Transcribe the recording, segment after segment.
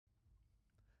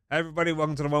Everybody,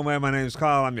 welcome to The One Way. My name's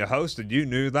Carl. I'm your host, and you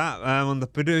knew that. On the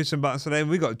producing button today,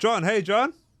 we got John. Hey,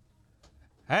 John.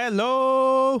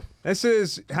 Hello. This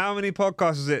is, how many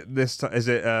podcasts is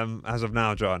it as of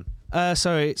now, John?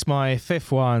 So it's my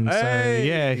fifth one. Hey. So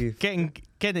yeah, getting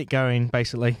it going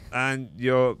basically. And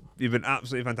you've been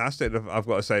absolutely fantastic, I've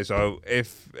got to say. So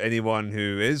if anyone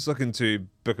who is looking to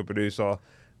book a producer,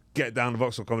 get down to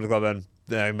Vauxhall Comedy Club and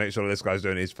make sure this guy's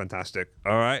doing it. He's fantastic.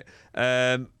 All right.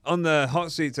 On the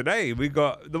hot seat today, we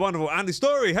got the wonderful Andy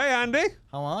Storey. Hey, Andy.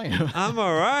 How are you? I'm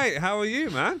all right. How are you,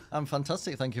 man? I'm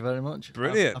fantastic, thank you very much.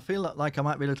 Brilliant. I feel like I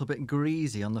might be a little bit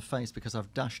greasy on the face because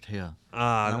I've dashed here.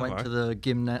 And I went to the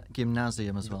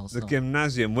gymnasium as well. The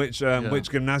gymnasium. Which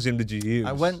gymnasium did you use?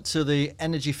 I went to the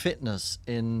Energy Fitness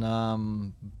in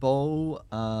Bow.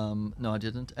 No, I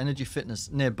didn't. Energy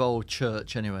Fitness near Bow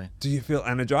Church, anyway. Do you feel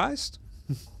energized?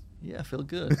 Yeah, I feel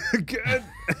good. Good.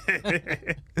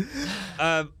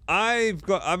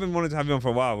 I've been wanting to have you on for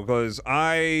a while because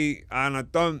I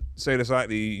don't say this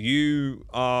lightly, you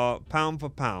are pound for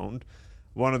pound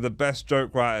one of the best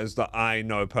joke writers that I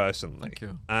know personally. Thank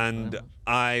you. And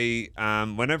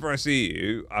whenever I see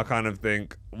you, I kind of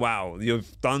think, wow,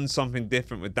 you've done something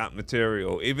different with that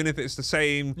material, even if it's the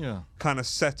same kind of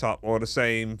setup or the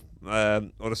same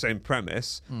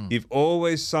premise. You've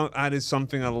always added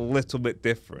something a little bit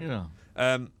different.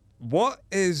 Yeah. What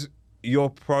is your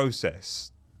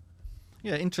process?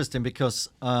 Yeah, interesting because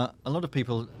a lot of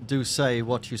people do say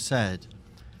what you said,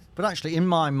 but actually in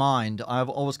my mind, I've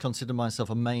always considered myself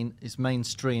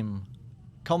mainstream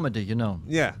comedy, you know.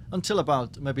 Yeah. Until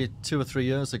about maybe 2 or 3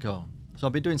 years ago. So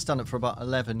I've been doing stand-up for about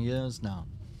 11 years now.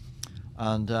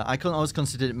 And I couldn't always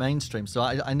consider it mainstream. So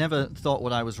I never thought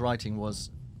what I was writing was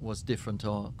different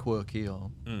or quirky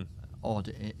or odd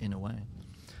in a way.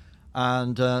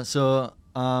 And so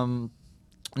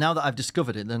now that I've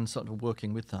discovered it, then sort of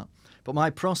working with that. But my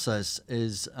process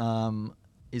is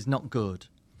not good.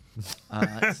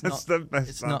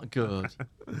 It's not good.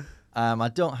 I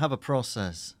don't have a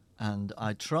process, and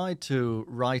I try to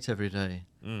write every day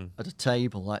at a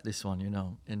table like this one, you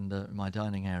know, in my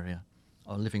dining area,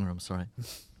 or living room, sorry,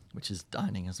 which is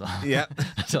dining as well. Yeah.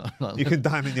 You can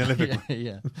dine in your living room.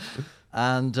 Yeah.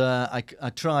 And I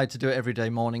try to do it every day,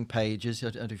 morning pages.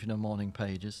 I don't know if you know morning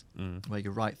pages, where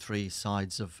you write 3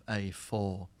 sides of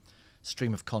A4,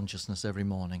 stream of consciousness every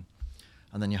morning.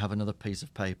 And then you have another piece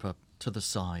of paper to the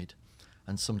side.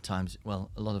 And sometimes,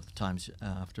 well, a lot of the times,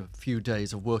 after a few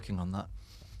days of working on that,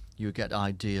 you get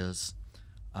ideas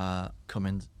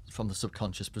coming from the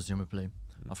subconscious, presumably,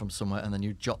 or from somewhere, and then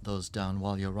you jot those down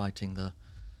while you're writing. The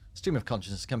stream of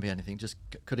consciousness can be anything, just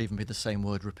could even be the same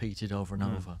word repeated over and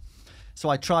over. So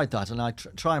I tried that, and I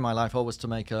try in my life always to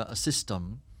make a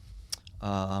system,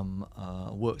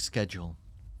 work schedule,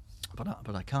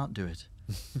 but I can't do it.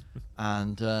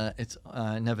 And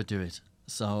I never do it.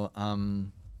 So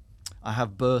I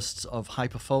have bursts of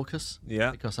hyperfocus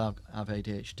because I have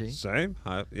ADHD. Same.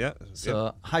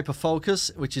 So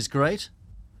hyperfocus, which is great,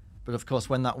 but of course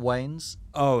when that wanes,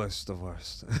 it's the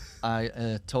worst.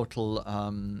 I total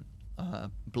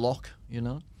block, you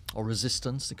know, or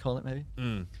resistance they call it maybe.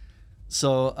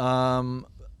 So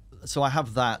I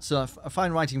have that. So I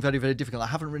find writing very, very difficult. I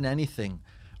haven't written anything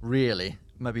really,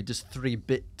 maybe just 3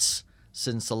 bits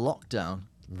since the lockdown.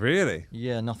 Really?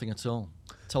 Yeah, nothing at all.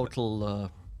 Total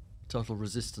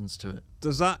resistance to it.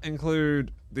 Does that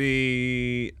include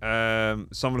the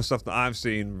some of the stuff that I've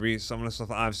seen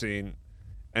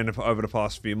over the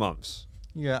past few months?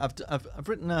 Yeah, I've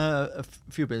written a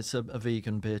few bits, a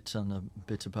vegan bit and a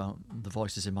bit about the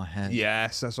voices in my head.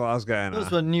 Yes, that's what I was getting at.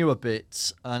 Those were newer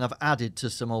bits, and I've added to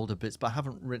some older bits, but I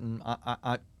haven't written.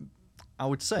 I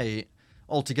would say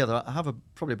altogether I have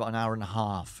probably about an hour and a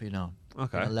half, you know.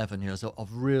 Okay. 11 years of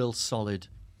real solid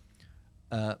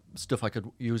stuff I could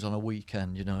use on a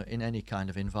weekend, you know, in any kind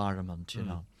of environment, you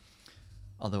know.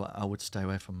 Although I would stay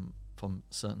away from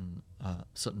certain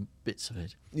bits of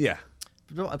it. Yeah.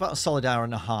 About a solid hour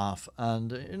and a half,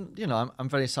 and you know, I'm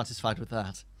very satisfied with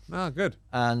that. Oh, good.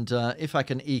 And if I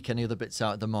can eke any other bits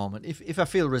out at the moment, if I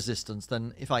feel resistance,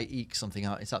 then if I eke something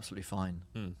out, it's absolutely fine.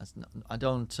 I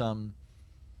don't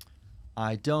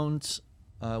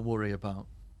worry about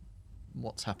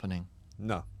what's happening.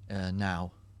 No.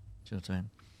 Now, do you know what I mean?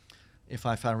 If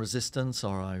I find resistance,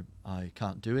 or I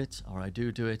can't do it, or I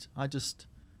do it, I just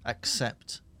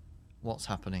accept what's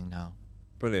happening now.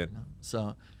 Brilliant. You know?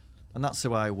 So, and that's the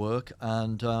way I work,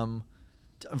 and I'm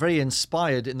very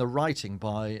inspired in the writing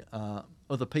by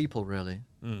other people, really.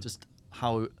 Just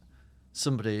how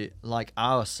somebody like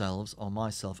ourselves, or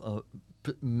myself, or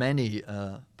many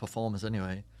performers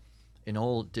anyway, in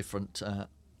all different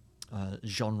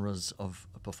genres of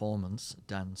performance: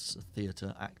 dance,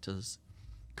 theatre, actors,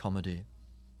 comedy,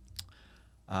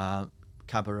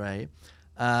 cabaret,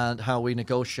 and how we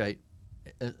negotiate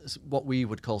what we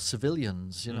would call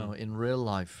civilians, in real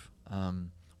life,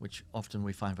 which often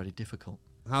we find very difficult.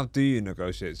 How do you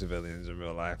negotiate civilians in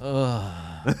real life?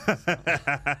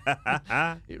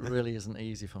 It really isn't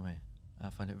easy for me. I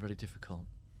find it very difficult.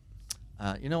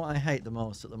 You know what I hate the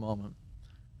most at the moment?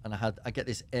 And I get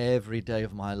this every day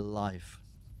of my life.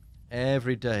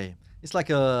 Every day. It's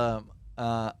like a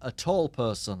tall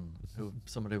person who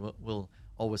somebody will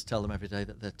always tell them every day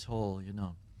that they're tall,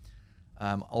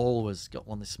 Always got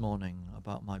one this morning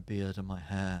about my beard and my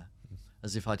hair,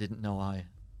 as if I didn't know I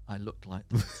looked like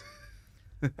this.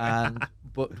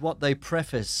 But what they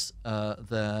preface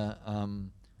their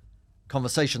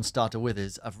conversation starter with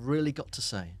is, "I've really got to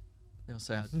say." They'll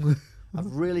say,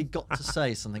 "I've really got to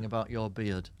say something about your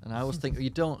beard," and I always think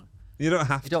you don't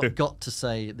have to. You don't got to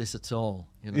say this at all.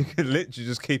 You can literally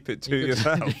just keep it to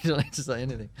yourself. You don't need to say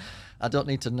anything. I don't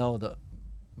need to know that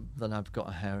I've got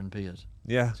a hair and beard.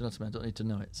 Yeah. Do you know what I mean? I don't need to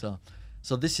know it.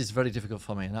 So this is very difficult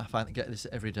for me, and I find I get this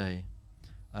every day,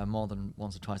 more than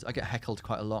once or twice. I get heckled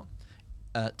quite a lot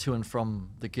to and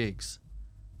from the gigs,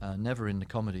 never in the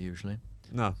comedy usually.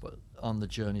 No. But on the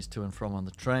journeys to and from on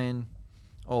the train,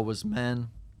 always men.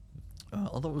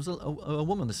 Although it was a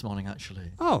woman this morning,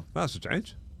 actually. Oh, that's a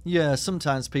change. Yeah,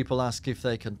 sometimes people ask if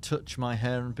they can touch my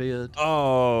hair and beard.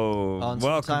 Oh, And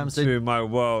welcome to my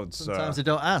world, sir. Sometimes they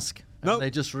don't ask. Nope. They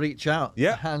just reach out.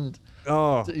 Yeah. Hand.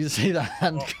 Oh. You see the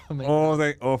hand coming.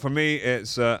 Or for me,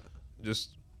 it's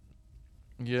just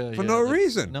for no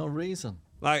reason. No reason.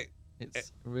 Like,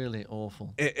 it's really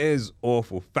awful. It is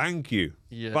awful. Thank you.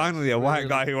 Yeah, finally, a white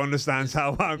guy who understands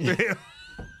how I feel.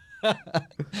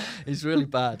 It's really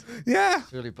bad. Yeah.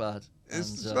 It's really bad.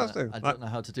 It's disgusting. I don't know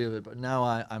how to deal with it, but now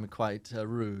I'm quite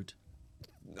rude.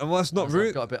 Well, it's not rude.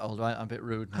 I've got a bit older. I'm a bit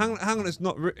rude now. Hang on. It's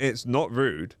not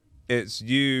rude. It's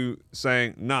you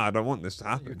saying, "Nah, I don't want this to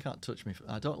happen." You can't touch me.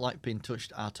 I don't like being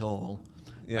touched at all.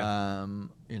 Yeah.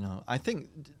 I think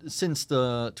since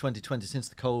the 2020, since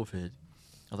the COVID,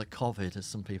 or the COVID, as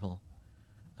some people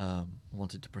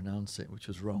wanted to pronounce it, which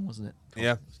was wrong, wasn't it?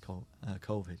 Yeah. It's called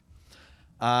COVID.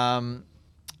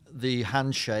 The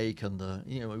handshake and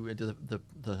we did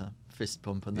the fist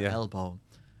pump and the elbow,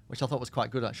 which I thought was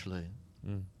quite good actually.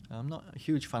 I'm not a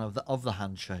huge fan of the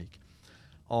handshake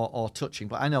or touching,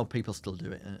 but I know people still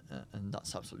do it, and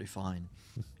that's absolutely fine.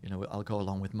 I'll go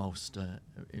along with most.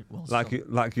 Like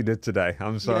you did today.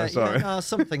 I'm sorry.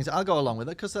 Some things I'll go along with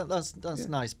it because that's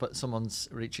nice. But someone's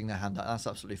reaching their hand out, that's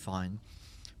absolutely fine.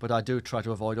 But I do try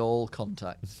to avoid all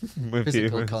contact,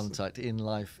 physical contact in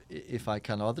life if I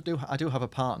can. I do have a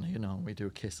partner, we do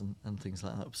a kiss and things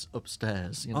like that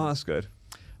upstairs. Oh, that's good.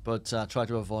 But I try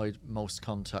to avoid most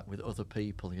contact with other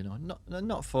people,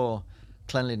 not for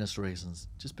cleanliness reasons,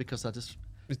 just because I just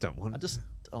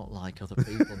don't like other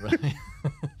people, really.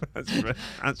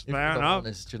 That's fair enough.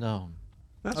 Honest,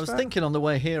 I was thinking on the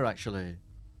way here, actually,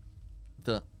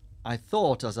 that I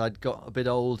thought as I'd got a bit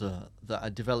older that I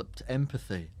developed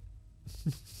empathy,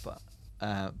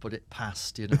 but it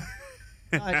passed, I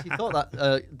actually thought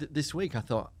that this week. I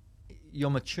thought, you're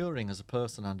maturing as a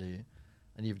person, Andy,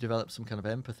 and you've developed some kind of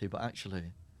empathy. But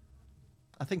actually,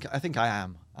 I think I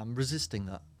am. I'm resisting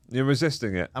that. You're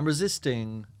resisting it. I'm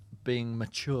resisting being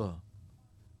mature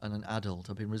and an adult.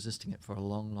 I've been resisting it for a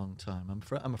long, long time.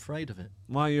 I'm afraid of it.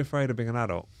 Why are you afraid of being an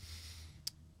adult?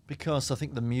 Because I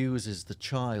think the muse is the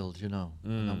child, and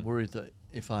I'm worried that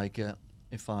if I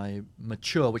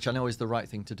mature, which I know is the right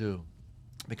thing to do,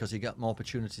 because you get more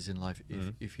opportunities in life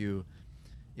if you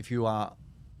are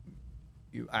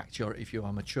mature, if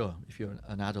you're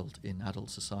an adult in adult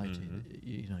society,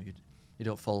 you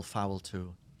don't fall foul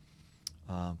to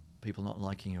people not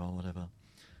liking you or whatever,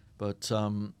 but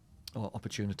or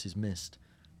opportunities missed.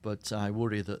 But I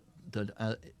worry that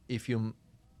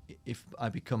if I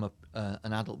become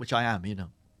an adult, which I am,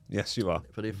 Yes, you are.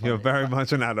 But you're very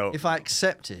much an adult. If I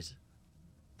accept it,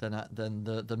 then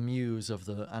the muse of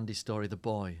the Andy Storey, the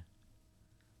boy,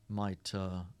 might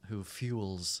who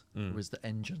fuels, who is the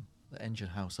engine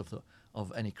house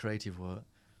of any creative work,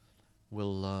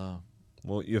 will.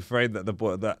 Well, you're afraid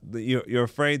that you're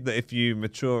afraid that if you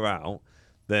mature out,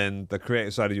 then the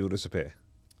creative side of you will disappear.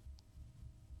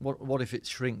 What if it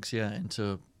shrinks,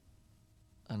 into,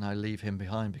 and I leave him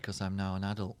behind because I'm now an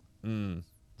adult? Do you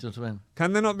know what I mean?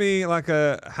 Can there not be like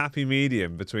a happy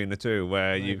medium between the two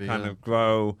where maybe, you kind of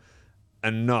grow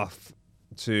enough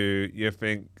to you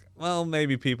think, well,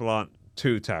 maybe people aren't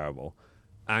too terrible,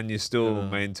 and you still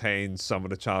maintain some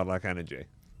of the childlike energy?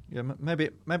 Yeah, maybe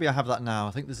I have that now.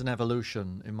 I think there's an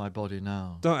evolution in my body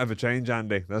now. Don't ever change,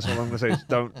 Andy. That's all I'm going to say. Is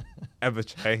don't ever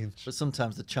change. But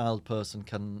sometimes the child person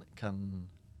can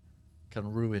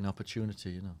ruin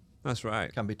opportunity, you know. That's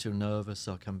right. Can be too nervous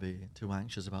or can be too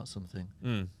anxious about something.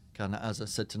 Can, as I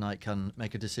said tonight, can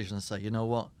make a decision and say, you know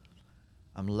what,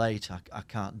 I'm late. I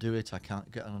can't do it. I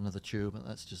can't get on another tube. And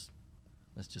let's just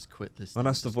quit this. Well,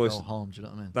 that's the voice. Go home. Do you know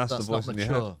what I mean? That's the voice not in your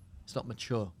mature. head. It's not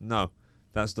mature. No,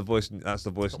 that's the voice. That's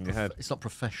the voice in your head. It's not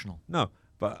professional. No,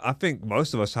 but I think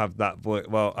most of us have that voice.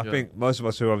 Well, I think most of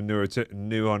us who are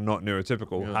new or not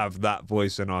neurotypical have that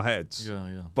voice in our heads.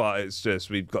 Yeah. But it's just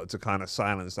we've got to kind of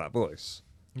silence that voice.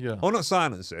 Yeah. Or not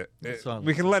silence it.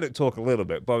 We can let it talk a little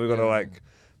bit, but we've got to like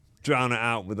drown it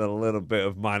out with a little bit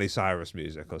of Miley Cyrus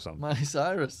music or something. Miley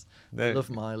Cyrus. I love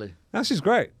Miley. No, she's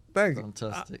great. Thank you.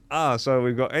 Fantastic. So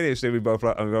we've got ADHD. We both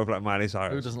like Miley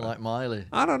Cyrus. Who doesn't like Miley?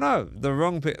 I don't know. The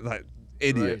wrong people, like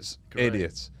idiots. Great.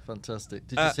 Idiots. Fantastic.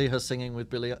 Did you see her singing with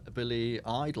Billy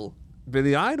Idol?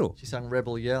 Billy Idol. She sang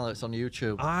Rebel Yell. It's on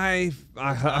YouTube. I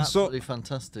saw. Absolutely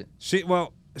fantastic.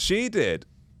 She did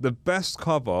the best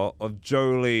cover of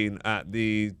Jolene at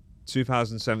the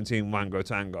 2017 Wango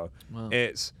Tango. Wow.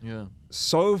 It's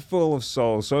so full of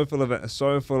soul, so full of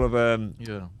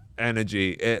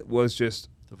energy. It was just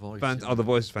the voice. The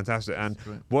voice is fantastic. And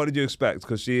what did you expect?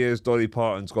 Because she is Dolly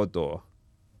Parton's goddaughter.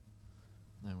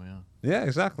 There we are. Yeah,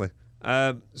 exactly.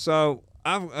 So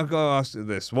I've got to ask you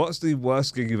this: what's the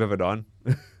worst gig you've ever done?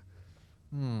 You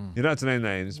don't have to name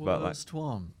names, but like worst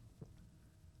one.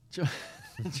 Do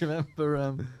you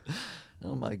remember?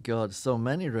 Oh my God, so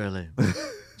many really.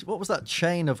 What was that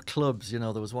chain of clubs? You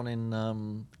know, there was one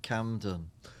in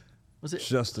Camden. Was it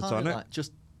Just a Tonic?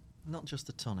 Not Just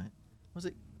a Tonic. Was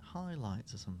it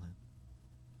Highlights or something?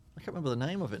 I can't remember the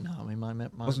name of it now. I mean, my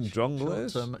wasn't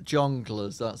Jongleurs?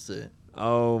 Jongleurs, that's it.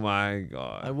 Oh my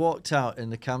God! I walked out in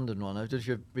the Camden one. I don't know if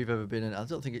you've ever been in. I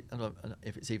don't know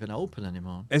if it's even open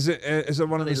anymore. Is it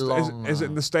one of the? Is it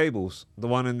in the stables? The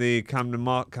one in the Camden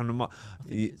Mark? I think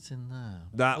it's in there.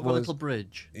 That Over was a little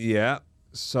bridge. Yeah.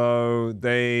 So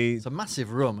It's a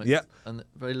massive room. Yep. And a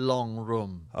very long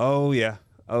room. Oh yeah.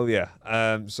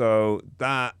 So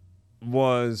that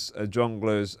was a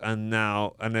Jongleurs, and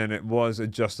then it was a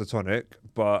Just a Tonic,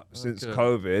 but since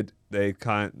COVID, they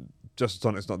Just a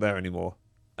Tonic's not there anymore,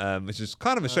 which is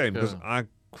kind of a shame because I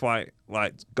quite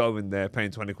liked going there,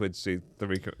 paying 20 quid to see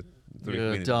three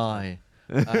comedians. Die.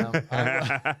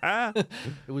 It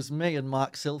was me and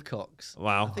Mark Silcox.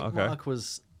 Wow.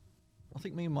 I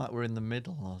think me and Mark were in the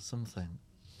middle or something.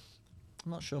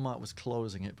 I'm not sure Mark was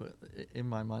closing it, but in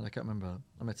my mind, I can't remember.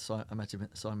 I saw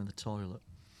him in the toilet.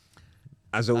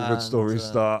 As all good stories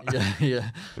start. Yeah.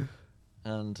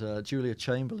 And Julia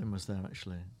Chamberlain was there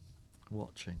actually,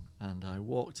 watching. And I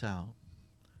walked out,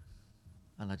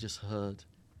 and I just heard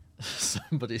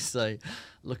somebody say,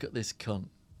 "Look at this cunt,"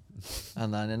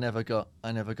 and then I never got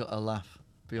a laugh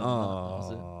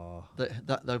beyond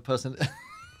that. That person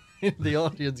in the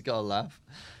audience got a laugh,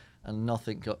 and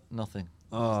nothing.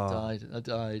 I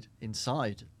died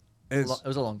inside. It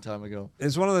was a long time ago.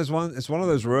 It's one of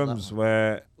those rooms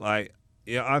where, like,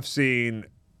 I've seen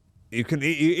you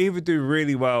either do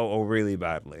really well or really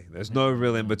badly. There's no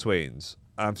real in betweens.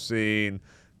 I've seen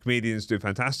comedians do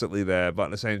fantastically there, but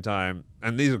at the same time,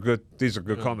 and these are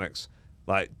good comics,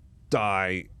 like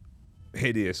die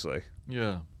hideously.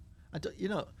 Yeah,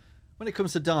 when it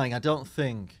comes to dying, I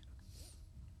think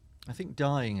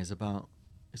dying is about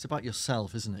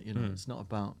yourself, isn't it? It's not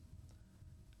about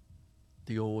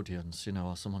the audience,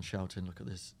 or someone shouting, "Look at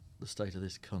this, the state of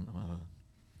this cunt," or whatever.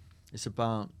 It's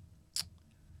about,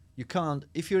 you can't,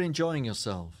 if you're enjoying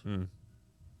yourself,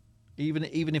 even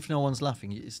if no one's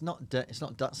laughing, that's not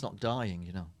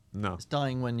dying, No. It's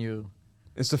dying when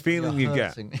it's the feeling you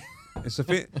get. It's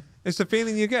the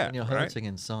feeling you get. When you're hurting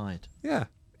inside. Yeah.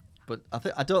 But I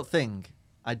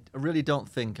really don't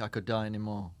think I could die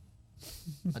anymore.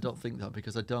 I don't think that,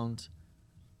 because I don't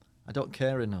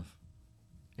care enough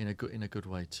in a good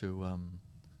way to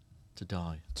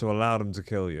die. To allow them to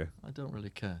kill you. I don't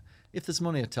really care. If there's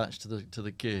money attached to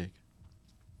the gig,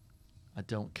 I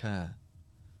don't care.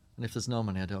 And if there's no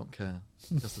money, I don't care.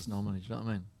 Because there's no money. Do you know what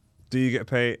I mean? Do you get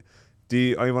paid?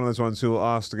 Are you one of those ones who will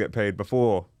ask to get paid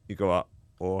before you go up,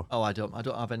 or? Oh, I don't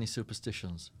have any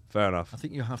superstitions. Fair enough. I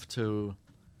think you have to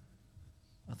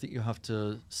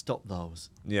stop those.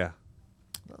 Yeah.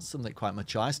 That's something quite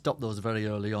mature. I stopped those very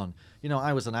early on.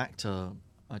 I was an actor.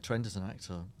 I trained as an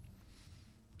actor,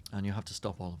 and you have to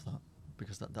stop all of that,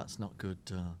 because that's not good.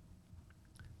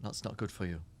 That's not good for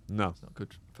you. No, it's not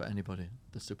good for anybody.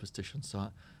 The superstition.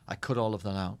 So I cut all of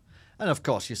that out. And of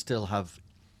course, you still have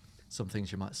some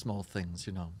things small things.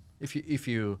 If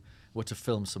you were to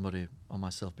film somebody or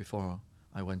myself before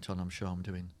I went on, I'm sure I'm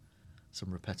doing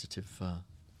some repetitive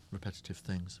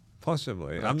things.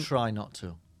 Possibly. But I try not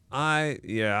to. I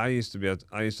used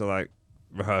to like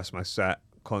rehearse my set.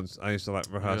 I used to like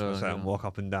rehearse my set and walk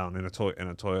up and down in a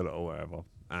toilet or wherever.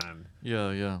 And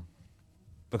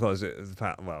because it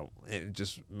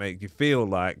just make you feel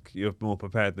like you're more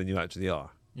prepared than you actually are.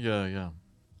 Yeah.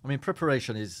 I mean,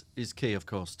 preparation is key, of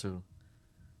course, to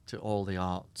all the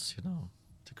arts,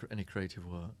 to any creative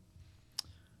work.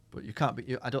 But you can't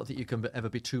be. I don't think you can ever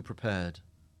be too prepared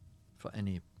for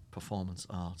any performance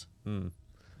art. Do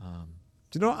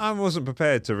you know what I wasn't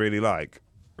prepared to really like?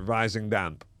 Rising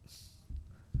Damp.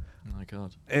 Oh my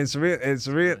God! It's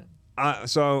real.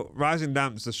 So Rising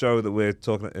Damp's the show that we're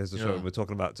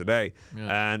talking about today.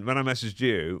 Yeah. And when I messaged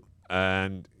you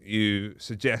and you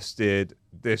suggested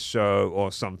this show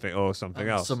or something else.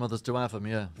 Some others do have them,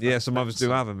 yeah. Yeah, some others do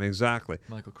have them, exactly.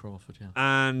 Michael Crawford, yeah.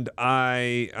 And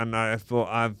I thought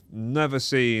I've never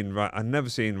seen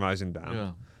Rising Damp.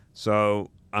 Yeah.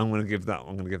 So I'm gonna give that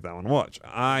one a watch.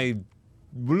 I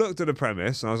looked at the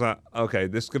premise and I was like, okay,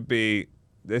 it's gonna be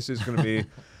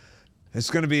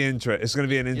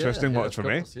an interesting watch for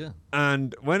me. Yeah.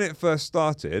 And when it first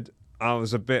started, I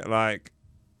was a bit like,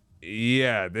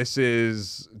 yeah, this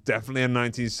is definitely a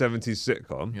 1970s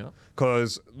sitcom. Yeah.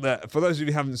 Because for those of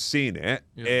you who haven't seen it,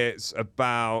 it's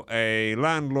about a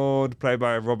landlord played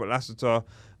by Robert Lasseter.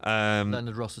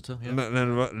 Leonard Rossiter. Yeah.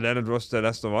 Leonard Rossiter,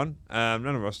 that's the one.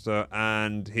 Leonard Rossiter,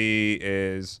 and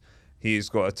he's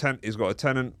got a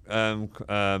tenant.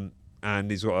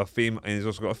 And he's got a female, and he's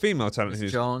also got a female tenant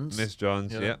who's Miss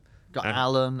Jones. Yeah. Got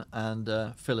Alan and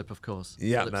Philip, of course.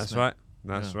 Yeah, Philip that's Smith. right.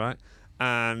 That's right.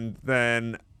 And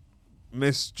then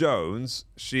Miss Jones,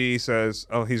 she says,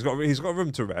 "Oh, he's got a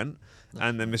room to rent,"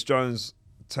 and then Miss Jones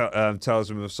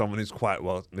tells him of someone who's quite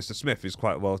well, Mr. Smith, who's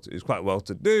quite well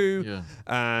to do,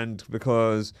 and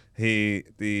because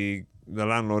the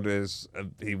landlord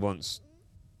he wants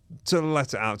to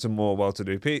let it out to more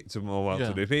well-to-do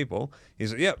people.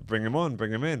 He's like, "Yep, bring him on,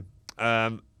 bring him in."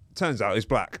 Turns out he's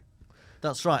black.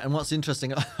 That's right. And what's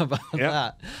interesting about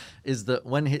that is that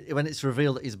when it's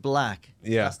revealed that he's black,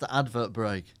 that's the advert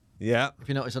break. Yeah. If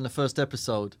you notice on the first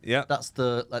episode, that's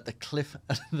the cliff.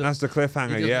 That's the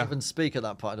cliffhanger. He doesn't even speak at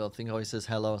that part. I don't think. He says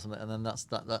hello or something, and then that's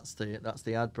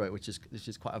the ad break, which is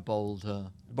quite a bold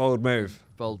move.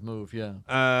 Bold move, yeah.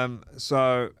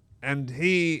 And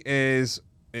he is.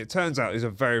 It turns out he's a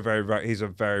very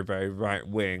right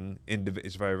wing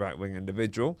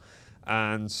individual,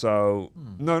 and so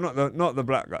not the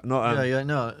black guy,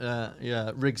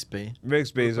 Rigsby.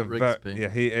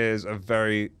 He is a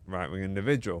very right wing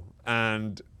individual,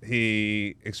 and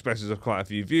he expresses quite a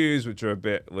few views which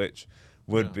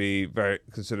would be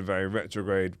considered very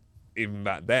retrograde even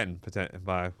back then,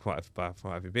 by quite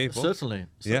a few people. Certainly,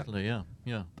 yeah.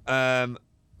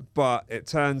 But it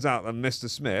turns out that Mr.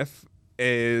 Smith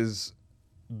is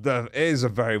a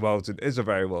very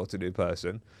well-to-do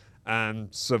person,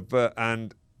 and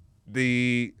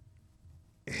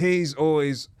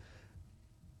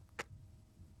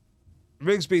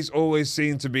Rigsby's always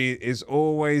seen to be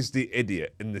the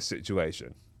idiot in this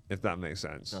situation, if that makes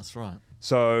sense. That's right.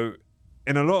 So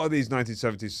in a lot of these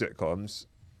 1970s sitcoms,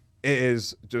 it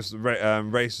is just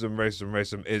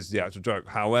racism is the actual joke.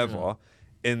 However,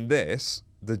 in this,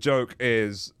 the joke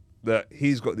is that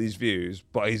he's got these views,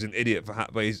 but he's an idiot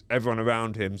everyone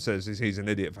around him says he's an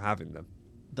idiot for having them.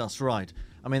 That's right.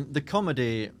 I mean, the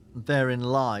comedy therein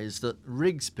lies that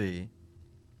Rigsby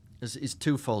is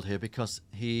twofold here, because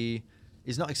he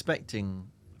is not expecting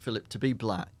Philip to be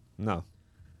black. No.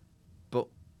 But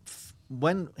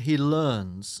when he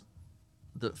learns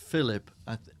that Philip,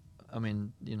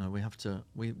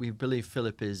 we believe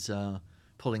Philip is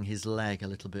pulling his leg a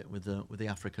little bit with the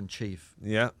African chief.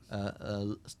 Yeah.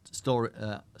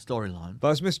 Storyline.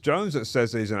 But it's Miss Jones that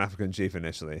says he's an African chief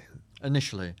initially.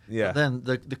 Yeah. But then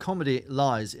the comedy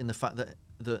lies in the fact that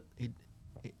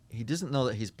he doesn't know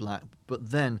that he's black, but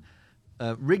then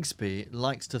Rigsby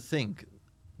likes to think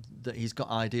that he's got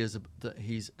ideas above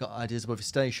his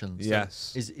station. So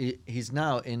yes. He's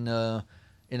now in a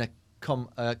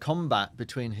combat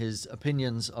between his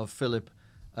opinions of Philip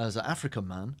as an African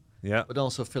man. Yeah. But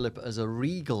also Philip as a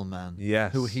regal man.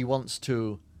 Yes. Who he wants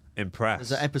to impress.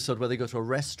 There's an episode where they go to a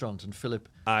restaurant and Philip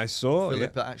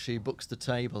actually books the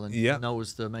table and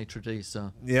knows the maitre d'.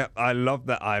 So yeah, I love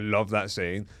that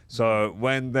scene. So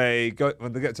when they get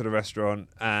to the restaurant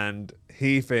and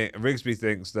Rigsby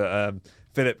thinks that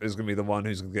Philip is going to be the one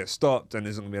who's going to get stopped and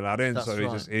isn't going to be allowed in. That's so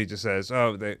right. he just says,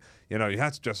 "Oh, you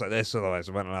had to dress like this, otherwise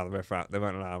they won't allow the riffraff. They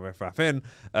won't allow riffraff in."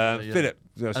 Philip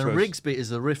and Rigsby is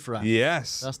the riffraff.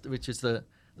 Yes, which is the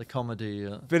comedy.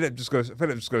 Philip just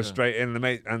goes straight in. The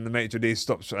maitre d'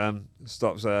 stops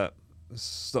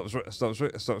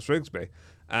Rigsby,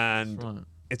 and right.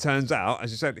 it turns out, as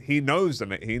you said, he knows the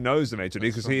maitre d'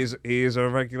 because he is a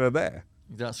regular there.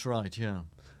 That's right. Yeah,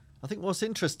 I think what's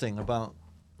interesting about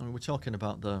we're talking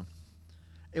about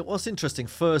what's interesting.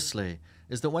 Firstly,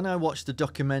 is that when I watched the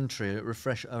documentary,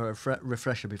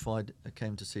 refresher before I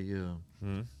came to see you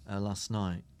last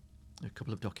night, a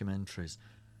couple of documentaries.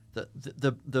 That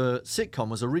the sitcom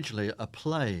was originally a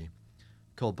play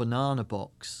called Banana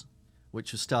Box,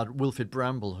 which was starred Wilfrid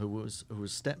Bramble, who was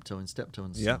Steptoe in Steptoe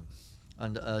and Son. Yeah.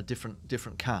 And a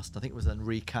different cast. I think it was then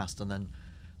recast, and then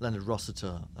Leonard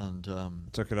Rossiter and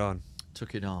Took it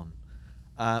on.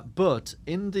 But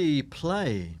in the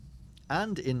play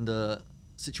and in the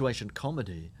situation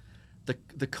comedy,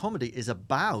 the comedy is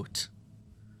about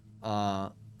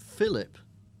Philip.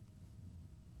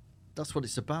 That's what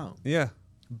it's about. Yeah.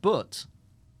 But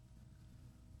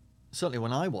certainly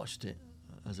when I watched it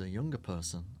as a younger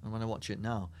person, and when I watch it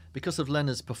now, because of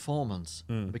Leonard's performance,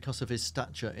 because of his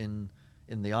stature in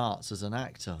the arts as an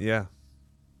actor,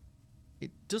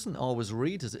 it doesn't always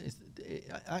read as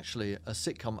actually a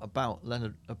sitcom about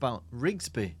Leonard, about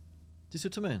Rigsby. Do you see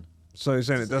what I mean? So you're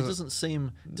saying it doesn't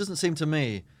seem to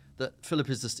me that Philip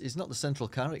is not the central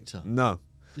character. No.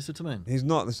 Do you see what I mean? He's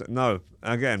not no.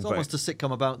 Again, it's almost a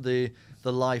sitcom about the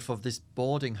life of this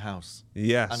boarding house.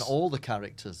 Yes. And all the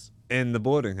characters in the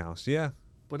boarding house. Yeah.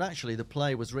 But actually, the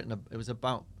play was written. It was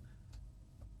about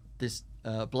this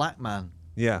black man.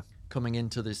 Yeah. Coming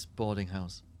into this boarding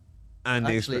house. And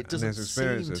actually, it doesn't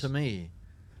seem to me.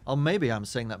 Or maybe I'm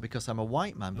saying that because I'm a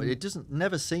white man, but it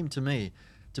never seem to me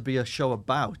to be a show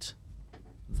about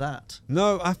that.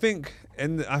 No, I think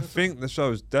the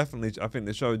show is definitely. I think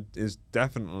the show is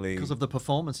definitely because of the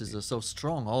performances are so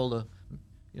strong. All the,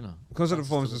 because of the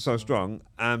performances are so strong,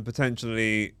 and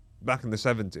potentially back in the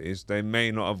 70s, they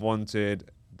may not have wanted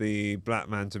the black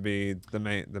man to be the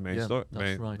main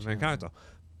character,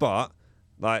 but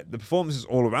like the performances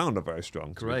all around are very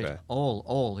strong. Great,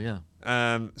 all, yeah.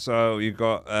 So you've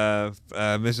got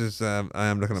Mrs. I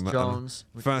am looking at my Jones,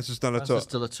 Frances de la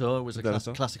Tour was a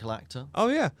classical actor. Oh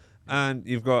yeah, and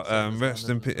you've got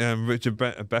Richard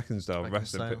Beckinsale,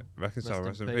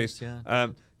 rest in peace. Yeah.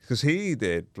 Because he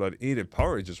did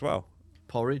Porridge as well.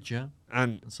 Porridge, yeah.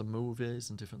 And some movies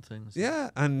and different things. Yeah,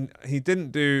 and he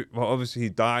didn't do well. Obviously, he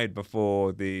died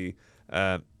before the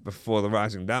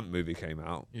Rising Damp movie came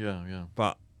out. Yeah.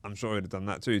 But I'm sure he'd have done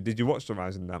that too. Did you watch the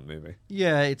Rising Damp movie?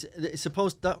 Yeah,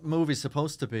 that movie's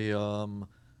supposed to be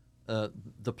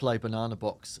the play Banana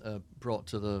Box brought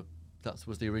to the. That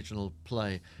was the original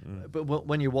play, but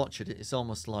when you watch it, it's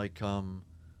almost like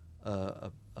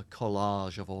a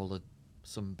collage of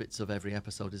some bits of every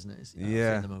episode, isn't it? I've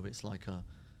seen the movie. It's like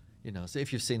so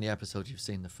if you've seen the episode, you've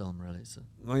seen the film. Really, it's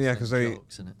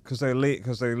because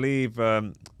they leave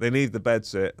the bed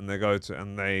sit and they go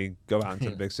out into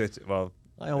the big city. Well,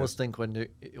 I always think when the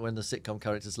sitcom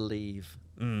characters leave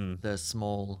their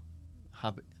small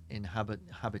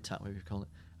habitat, whatever you call it,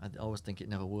 I always think it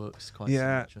never works quite so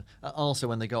much. Also,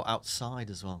 when they go outside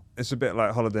as well. It's a bit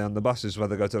like Holiday on the Buses where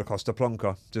they go to the Costa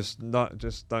Blanca. Just don't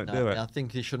do it. I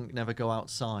think you shouldn't never go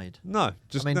outside. No.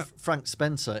 Frank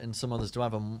Spencer in Some Others Do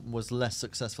Have 'Em was less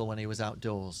successful when he was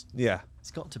outdoors. Yeah. It's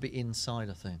got to be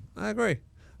inside, I think. I agree.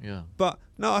 Yeah. But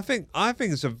no, I think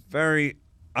it's very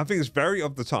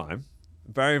of the time.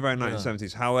 Very, very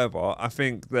 1970s. However, I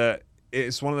think that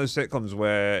it's one of those sitcoms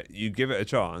where you give it a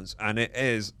chance and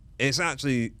it's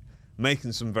actually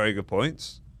making some very good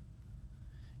points.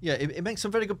 Yeah, it makes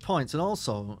some very good points, and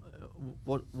also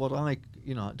what I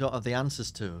don't have the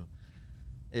answers to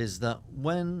is that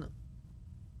when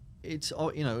it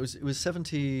was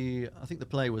 70. I think the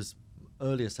play was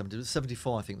earlier 70s. It was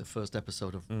 74. I think the first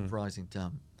episode of Rising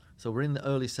Damp. So we're in the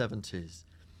early 70s,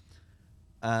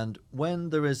 and when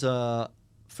there is a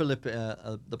Philip,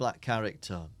 the black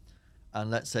character, and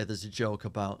let's say there's a joke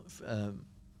about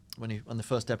on the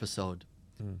first episode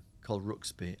called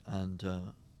Rooksby,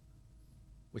 and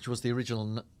which was the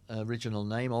original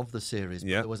name of the series.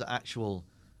 Yeah. But there was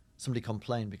somebody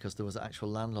complained because there was an actual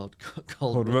landlord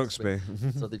called Rooksby.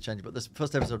 So they changed it. But this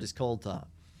first episode is called that.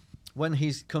 When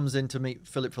he comes in to meet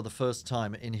Philip for the first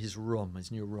time in his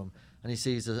new room, and he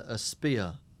sees a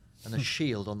spear and a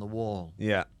shield on the wall.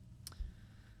 Yeah.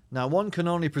 Now, one can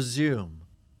only presume,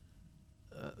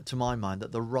 to my mind,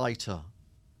 that the writer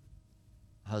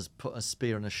has put a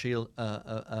spear and a shield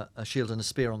and a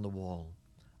spear on the wall,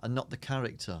 and not the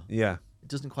character. Yeah. It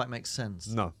doesn't quite make sense.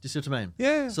 No. Do you see what I mean?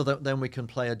 Yeah. So that then we can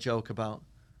play a joke about,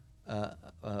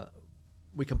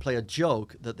 we can play a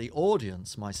joke that the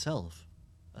audience, myself,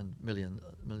 and millions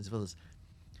of others,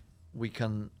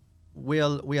 we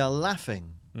are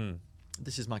laughing.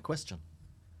 This is my question.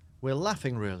 We're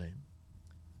laughing really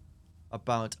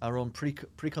about our own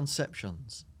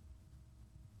preconceptions.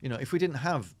 You know, if we didn't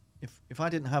have, if I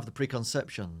didn't have the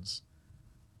preconceptions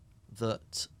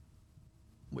that,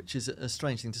 which is a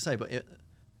strange thing to say, but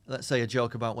let's say a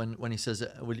joke about when he says,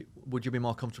 would you be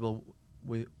more comfortable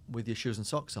with your shoes and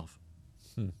socks off?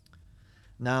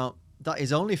 Now, that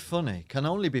is only funny, can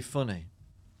only be funny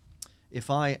if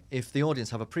the audience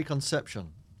have a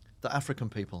preconception that African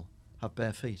people have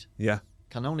bare feet. Yeah.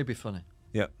 Can only be funny.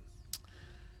 Yeah.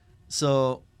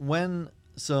 So when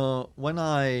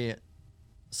I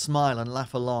smile and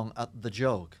laugh along at the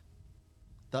joke,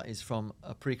 that is from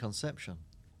a preconception.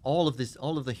 All of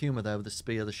the humour there with the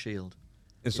spear, the shield.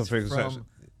 It's a preconception.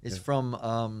 It's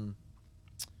from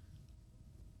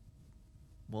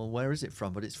well, where is it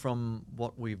from? But it's from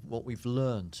what we've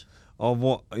learned. Or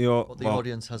what the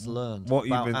audience has learned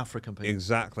about African people.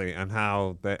 Exactly, and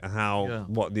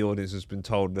what the audience has been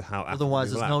told how.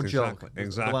 Otherwise, there's no joke.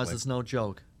 Exactly. Otherwise, there's no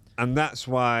joke. And that's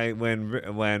why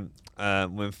when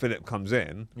Philip comes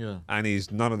in, and he's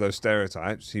none of those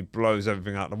stereotypes, he blows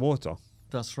everything out of the water.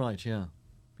 That's right. Yeah,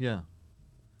 yeah.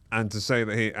 And to say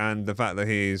that the fact that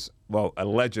he's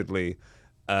allegedly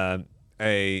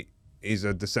he's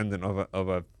a descendant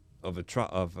of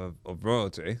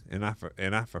royalty in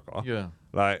Africa. Yeah.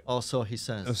 Like also he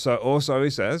says. So also he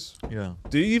says. Yeah.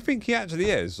 Do you think he actually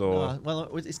is, or? No,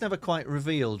 well, it's never quite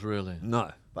revealed, really.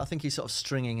 No. But I think he's sort of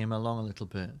stringing him along a little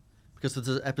bit, because there's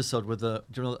an episode with I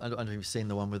don't know if you've seen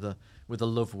the one with the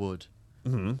love wood.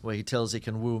 Where he tells he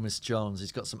can woo Miss Jones.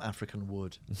 He's got some African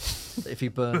wood. If he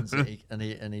burns it,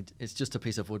 it's just a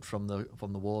piece of wood from the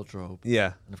wardrobe.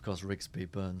 Yeah. And of course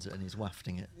Rigsby burns it and he's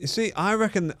wafting it. You see, I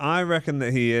reckon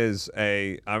that he is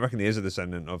a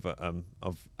descendant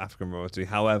of African royalty.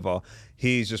 However,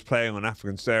 he's just playing on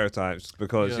African stereotypes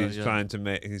because he's trying to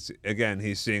make.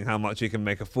 He's seeing how much he can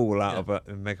make a fool out of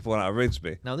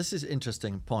Rigsby. Now this is an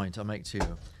interesting point I make to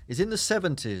you. Is in the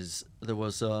 70s there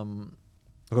was.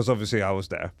 Because obviously I was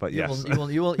there, but yes.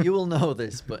 You will know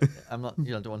this, but I'm not.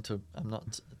 I'm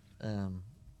not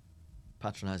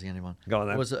patronising anyone. Go on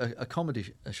then. There was a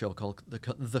comedy show called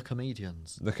the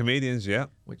Comedians. The Comedians, yeah.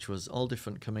 Which was all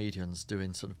different comedians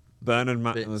doing sort of.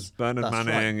 It was Bernard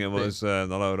Manning. Right, it was the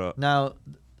load up. Now,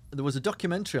 there was a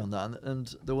documentary on that,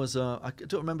 and there was I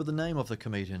don't remember the name of the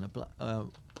comedian.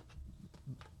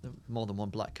 More than one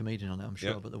black comedian on it, I'm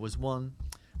sure, but there was one.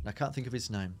 And I can't think of his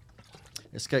name.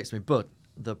 It escapes me, but.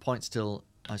 The point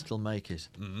I still make it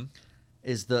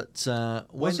is that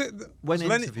when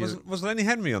interviewed, was Lenny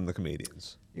Henry on the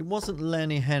Comedians? It wasn't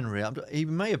Lenny Henry. He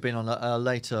may have been on a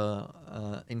later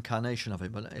incarnation of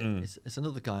it, but it's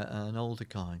another guy, an older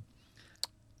guy.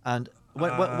 And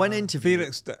when interviewed,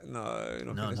 Felix,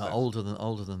 no, older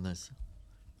than this.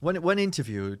 When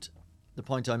interviewed, the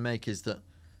point I make is that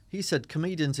he said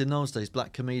comedians in those days,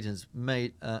 black comedians,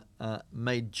 made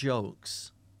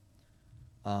jokes.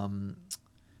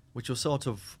 Which were sort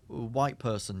of white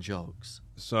person jokes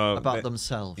about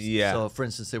themselves. Yeah. So, for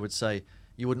instance, they would say,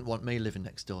 "You wouldn't want me living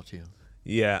next door to you."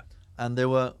 Yeah. And they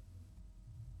were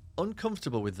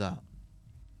uncomfortable with that,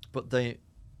 but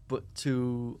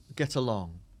to get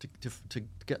along, to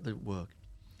get the work,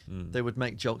 they would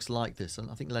make jokes like this. And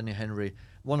I think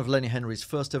one of Lenny Henry's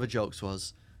first ever jokes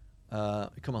was,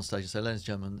 "Come on stage and say, ladies and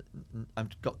gentlemen,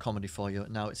 I've got comedy for you.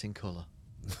 Now it's in colour."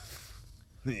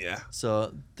 Yeah.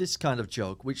 So this kind of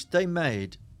joke, which they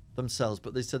made themselves,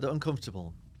 but they said they're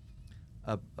uncomfortable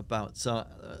about. So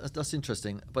that's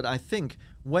interesting. But I think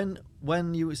when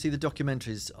you see the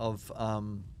documentaries of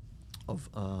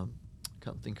I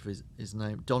can't think of his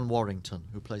name, Don Warrington,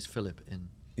 who plays Philip in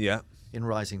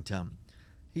Rising Town,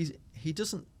 he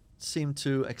doesn't seem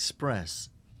to express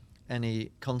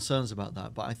any concerns about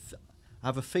that. But I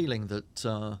have a feeling that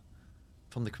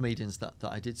from the comedians that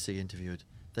I did see interviewed,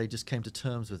 they just came to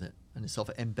terms with it and sort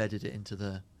of embedded it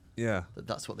into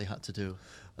that's what they had to do.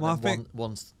 And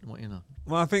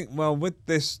well, I think with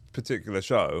this particular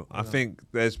show, I think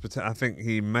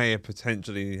he may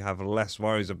potentially have less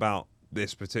worries about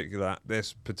this particular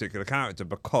character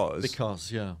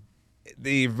because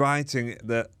the writing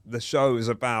the show is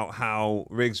about how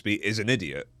Rigsby is an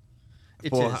idiot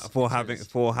for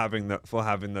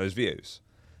having those views.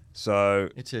 So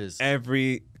it is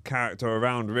every character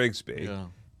around Rigsby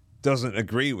doesn't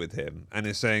agree with him and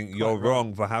is saying you're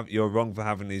wrong for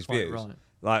having these views. Right.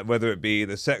 Like whether it be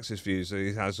the sexist views that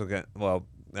he has against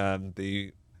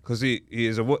the because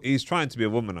he's trying to be a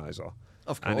womanizer.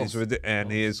 Of course.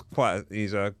 And he's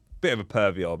a bit of a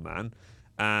pervy old man,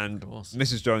 and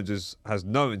Mrs. Jones has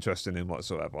no interest in him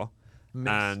whatsoever.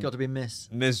 Got to be Miss.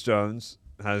 Ms. Jones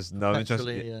has no interest.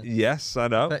 Yes, I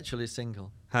know. Perpetually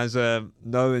single. Has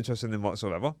no interest in him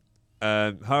whatsoever.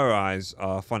 Her eyes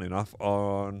are, fun enough,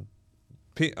 on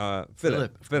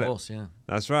Philip. Of course, yeah.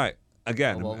 That's right.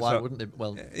 Again. Well, why wouldn't it?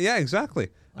 Well, yeah, exactly.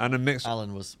 And a mix.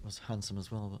 Alan was handsome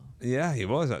as well. But. Yeah, he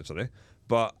was actually.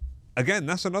 But again,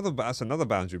 that's another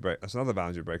boundary break. That's another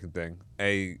boundary breaking thing.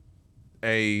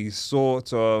 A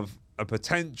sort of a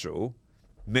potential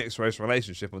mixed race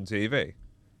relationship on TV.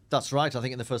 That's right. I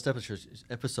think in the first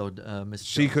episode, Miss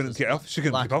she couldn't get off. She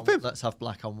couldn't keep off him. Let's have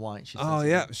black on white. She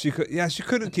could. Yeah, she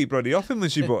couldn't keep bloody off him when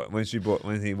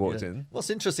he walked in. What's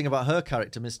interesting about her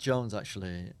character, Miss Jones,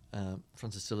 actually,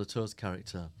 Frances Dillatour's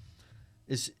character,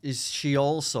 is she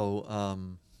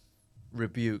also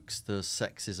rebukes the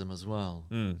sexism as well,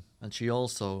 and she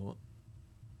also,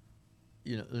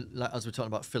 like, as we're talking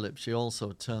about Philip, she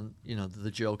also turned.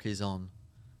 The joke is on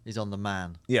the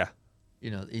man. Yeah.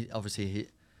 Obviously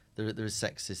there is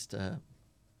sexist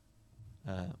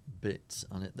bits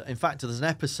on it. In fact, there's an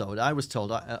episode I was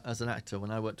told as an actor when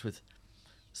I worked with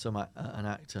an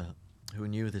actor who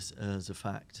knew this as a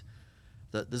fact,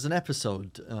 that there's an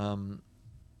episode,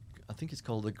 I think it's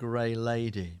called The Grey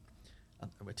Lady,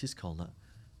 it is called that,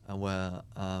 and where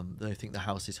they think the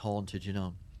house is haunted,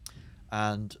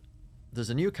 and there's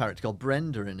a new character called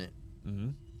Brenda in it,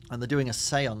 and they're doing a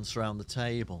séance around the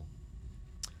table,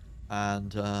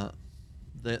 and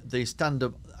they stand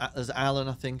up as Alan,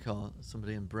 I think, or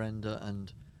somebody, and Brenda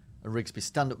and Rigsby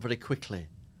stand up very quickly,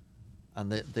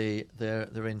 and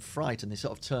they're in fright, and they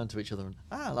sort of turn to each other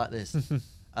and like this,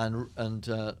 and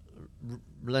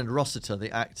Leonard Rossiter,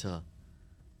 the actor,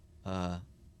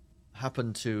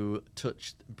 happened to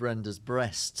touch Brenda's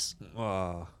breasts,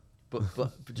 but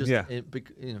just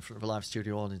in front of a live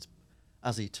studio audience,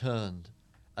 as he turned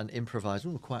and improvised,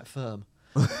 quite firm.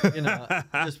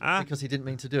 Just because he didn't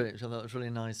mean to do it, which I thought was really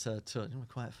nice touch.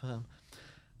 Quite firm.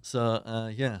 So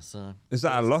is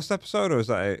that a lost episode, or is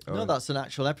that no? That's an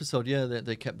actual episode. Yeah,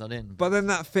 they kept that in. But then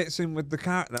that fits in with the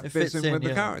character. That fits in with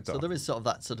the character. So there is sort of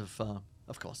that sort of.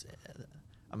 Of course,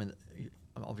 I mean,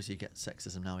 obviously you get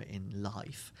sexism now in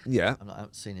life. Yeah. I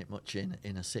haven't seen it much in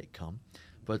a sitcom,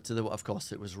 but of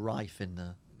course it was rife in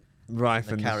the.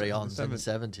 Carry On in the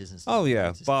 70s and stuff. Oh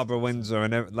yeah, Barbara Windsor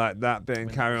and like that bit in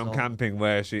Carry On Camping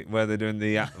where they're doing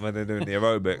the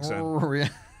aerobics.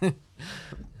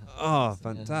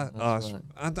 Fantastic!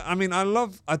 Right. I mean,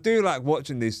 I do like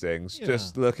watching these things. Yeah.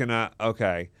 Just looking at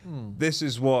this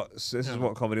is what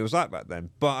comedy was like back then.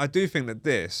 But I do think that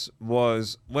this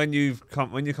was when you're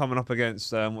coming up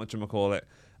against whatchamacallit,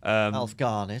 Alf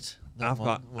Garnett. Alf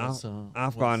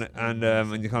Garnett, and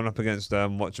you're coming up against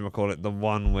whatchamacallit, the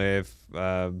one with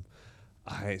I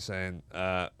hate saying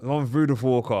the one with Rudolph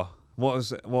Walker.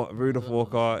 Rudolph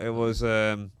Walker? It was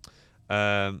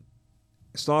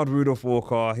starred Rudolph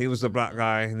Walker. He was the black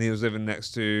guy, and he was living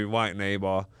next to white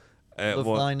neighbor. Love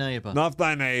Thy Neighbor. Love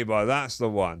Thy Neighbor. That's the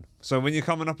one. So when you're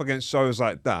coming up against shows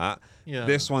like that,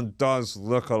 this one does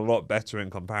look a lot better in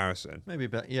comparison. Maybe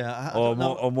better, yeah. Or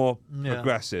more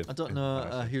aggressive. I don't know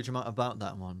a huge amount about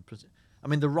that one. I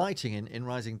mean, the writing in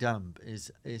Rising Damp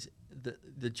is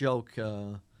the joke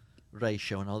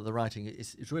ratio and all the writing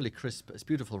is really crisp. It's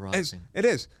beautiful writing. It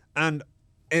is, and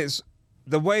it's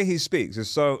the way he speaks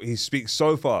he speaks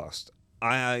so fast.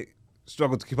 I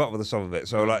struggled to keep up with some of it.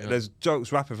 So there's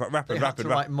jokes rapid.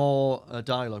 Write more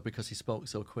dialogue because he spoke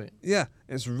so quick. Yeah,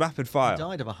 it's rapid fire. He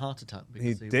died of a heart attack.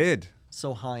 He did.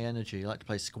 So high energy. He liked to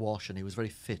play squash, and he was very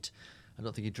fit. I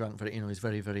don't think he drank very. He's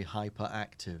very, very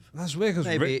hyperactive. That's weird because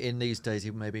maybe in these days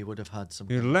he would have had some.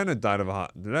 Leonard died of a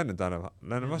heart. Leonard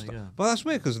Rossiter. Yeah. But that's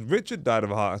weird because Richard died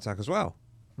of a heart attack as well.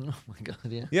 Oh my God!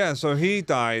 Yeah. Yeah. So he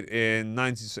died in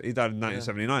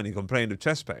 1979. He complained of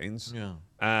chest pains. Yeah.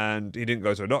 And he didn't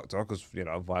go to a doctor because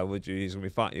why would you? He's gonna be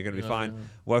fine. You're gonna be fine. Yeah.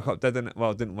 Woke up dead.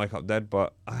 Didn't wake up dead.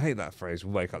 But I hate that phrase.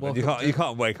 Wake up dead. You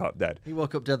can't wake up dead. He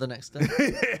woke up dead the next day.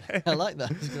 I like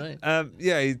that. It's great.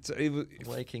 He was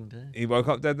waking dead. He woke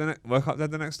up dead.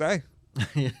 The next day.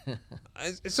 Yeah.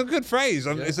 It's a good phrase.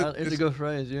 It's a good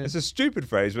phrase. Yeah. It's a stupid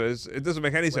phrase, but it doesn't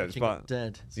make any sense. But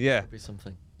dead. Yeah. Be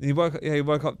something. He woke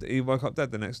up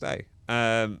dead the next day.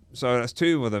 So that's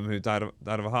two of them who died of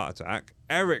a heart attack.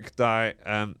 Eric died.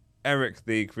 Eric,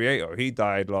 the creator, he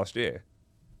died last year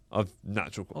of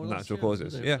natural causes. Died of natural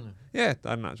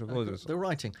causes. The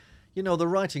writing, the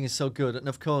writing is so good, and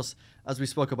of course, as we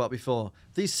spoke about before,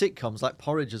 these sitcoms like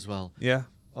Porridge as well. Yeah.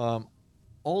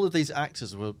 All of these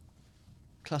actors were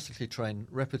classically trained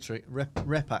repertory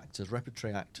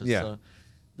actors. Yeah. So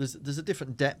there's a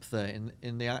different depth there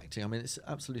in the acting. I mean, it's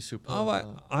absolutely superb.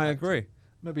 Oh, I agree.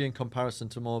 Maybe in comparison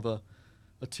to more of a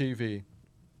TV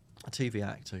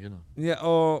actor, you know. Yeah,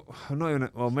 or not even.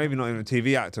 Well, maybe not even a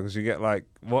TV actor, because you get like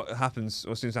what seems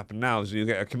to happen now is you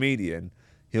get a comedian,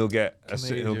 he'll get a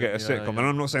sitcom, and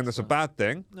I'm not saying that's a bad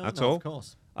thing at all. Of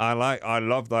course. I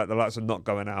love like the likes of Not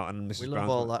Going Out and Mrs. We Brown's love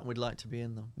all that. We'd like to be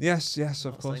in them. Yes,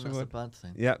 of course we That's would. a bad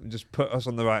thing. Yeah, just put us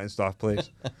on the writing staff, please.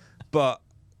 But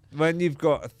when you've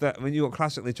got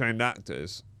classically trained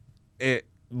actors, it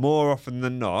more often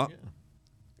than not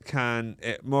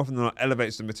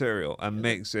elevates the material and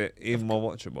makes it even more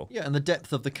watchable. Yeah, and the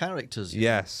depth of the characters.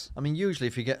 Yes. I mean, usually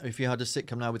if you had a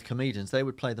sitcom now with comedians, they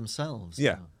would play themselves. Yeah.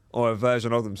 You know? Or a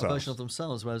version of themselves. A version of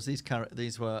themselves, whereas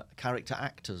these were character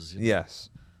actors. You know? Yes.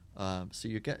 So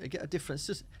you get a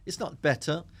difference. It's not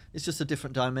better. It's just a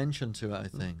different dimension to it, I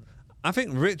think. I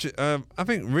think Richard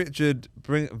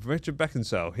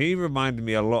Beckinsale, he reminded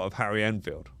me a lot of Harry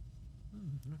Enfield.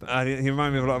 He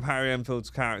reminded me of a lot of Harry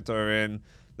Enfield's character in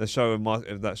the show with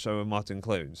Martin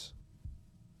Clunes.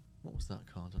 What was that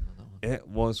called? I don't know that one. It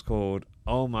was called,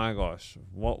 oh my gosh,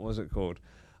 what was it called?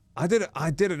 I did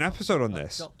an episode on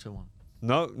this. Doctor one.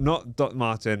 No, not Doc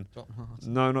Martin. Doc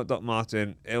Martin. No, not Doc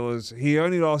Martin. He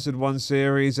only lasted one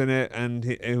series in it, and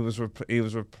he was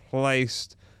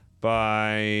replaced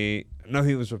by. No,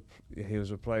 he was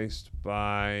replaced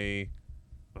by.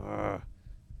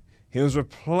 He was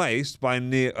replaced by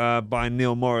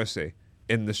Neil Morrissey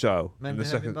in the show. Men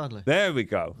Behaving Badly. There we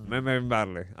go. Men Behaving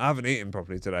Badly. I haven't eaten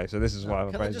properly today, so this is why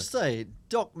I'm. Can I just say,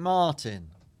 Doc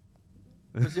Martin?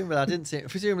 Presumably, I didn't see it.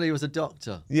 Presumably, he was a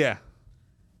doctor. Yeah.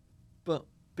 But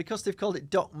because they've called it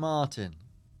Doc Martin,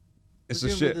 It's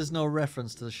presumably there's no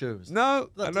reference to the shoes. No,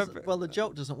 well, the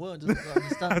joke doesn't work. Doesn't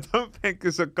understand. I don't think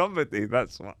it's a comedy.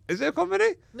 That's what. Is it a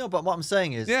comedy? No, but what I'm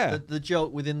saying is the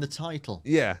joke within the title.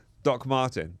 Yeah, Doc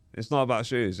Martin. It's not about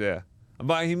shoes. Yeah,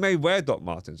 but he may wear Doc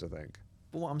Martens, I think.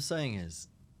 But what I'm saying is,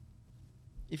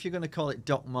 if you're going to call it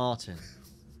Doc Martin,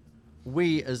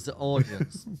 we as the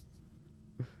audience,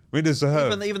 we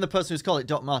deserve. Even the person who's called it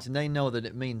Doc Martin, they know that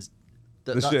it means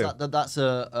that's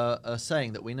a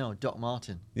saying that we know, Doc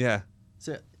Martin. Yeah.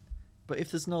 So, but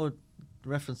if there's no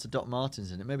reference to Doc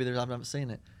Martens in it, maybe they haven't seen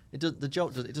it. The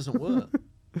joke doesn't work.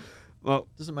 Well,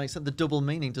 doesn't make sense. The double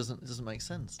meaning doesn't make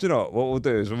sense. Do you know what we'll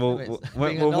do is what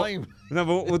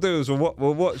we'll do is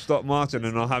we'll watch Doc Martin,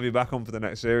 and I'll have you back on for the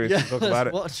next series to talk about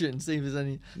it. Watch it and see if there's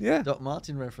any Doc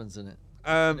Martin reference in it.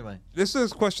 Anyway, this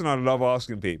is a question I love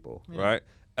asking people. Right?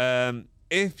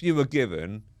 If you were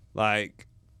given like,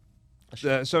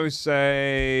 so we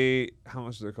say, how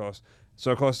much does it cost?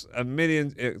 So it costs $1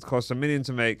 million. It costs $1 million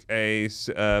to make a.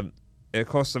 It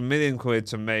costs £1 million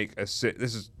to make a This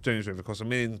is genuinely true. It costs £1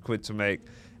 million to make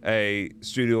a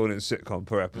studio audience sitcom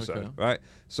per episode, right?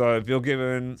 So if you're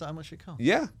given, is that how much it costs?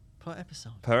 Yeah. Per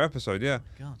episode. Per episode, yeah.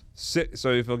 Oh, God. So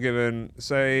if you're given,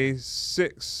 say,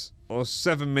 6 or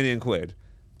 7 million quid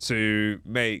to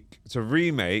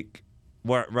remake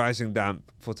Rising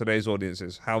Damp for today's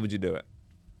audiences, how would you do it?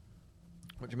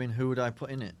 What do you mean? Who would I put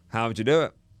in it? How would you do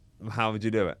it? How would you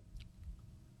do it?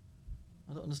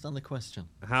 I don't understand the question.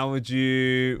 How would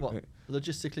you... What,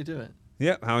 logistically do it?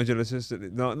 Yep, how would you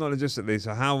logistically... Not logistically,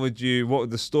 so how would you... What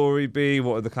would the story be?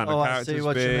 What would the kind of characters be? I see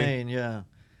what you mean, yeah.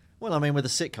 Well, I mean, with a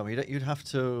sitcom, you'd have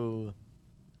to...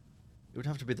 It would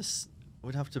have to be this... It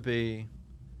would have to be...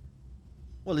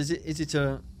 Well, is it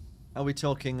a... Are we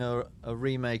talking a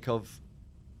remake of...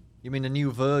 You mean a new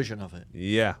version of it?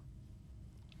 Yeah.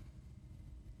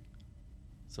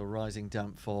 So Rising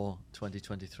Damp for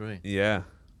 2023. Yeah.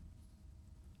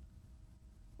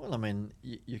 Well, I mean,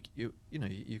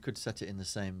 you could set it in the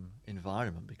same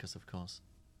environment because, of course,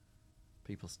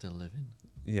 people still live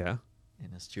in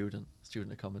a student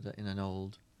accommodation in an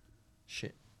old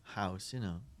shit house, you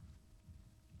know.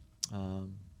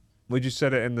 Would you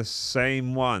set it in the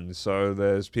same one? So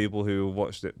there's people who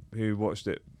watched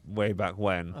it way back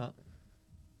when.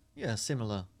 Yeah,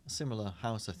 similar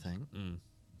house, I think. Mm.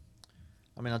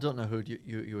 I mean, I don't know who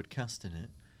you would cast in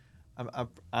it.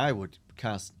 I would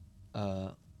cast.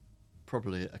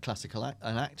 Probably a classical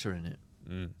an actor in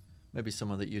it. Maybe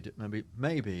someone that you'd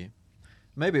maybe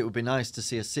it would be nice to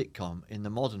see a sitcom in the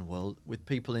modern world with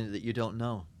people in it that you don't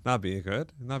know. That'd be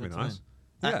good. That'd be nice.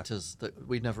 Actors that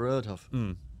we'd never heard of.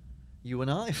 You and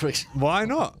I, for example. Why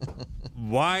not?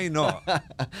 Why not?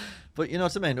 But you know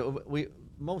what I mean.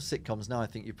 Most sitcoms now, I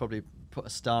think you probably put a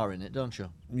star in it, don't you?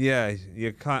 Yeah,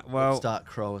 you can't. Well, Start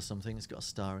Crow or something. It's got a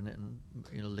star in it, and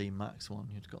Lee Max one.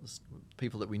 You've got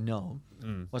people that we know.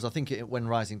 Whereas I think when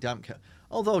Rising Damp,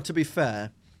 although to be fair,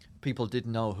 people did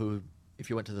know who if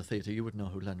you went to the theatre, you would know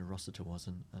who Leonard Rossiter was,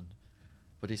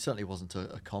 but he certainly wasn't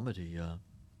a comedy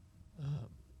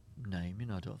name, you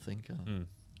know. I don't think.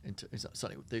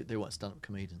 Certainly, they weren't stand-up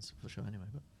comedians for sure, anyway.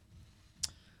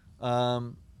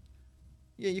 But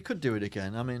yeah, you could do it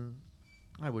again. I mean,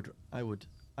 I would.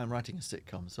 I'm writing a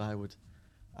sitcom, so I would.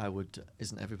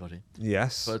 Isn't everybody?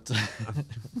 Yes. But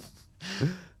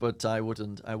but I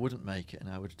wouldn't make it, and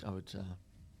I would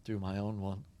do my own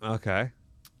one. Okay.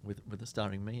 With the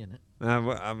starring me in it.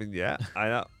 Well, I mean, yeah, I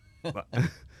know.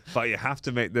 But you have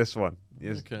to make this one.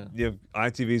 Okay.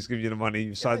 ITV's giving you the money.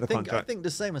 You've signed the contract. I think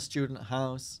the same as Student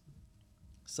House.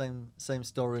 Same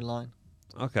storyline.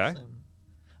 Okay.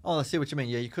 Oh, I see what you mean.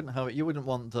 Yeah, you couldn't have it. You wouldn't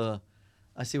want the.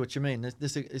 I see what you mean.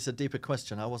 This is a deeper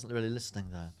question. I wasn't really listening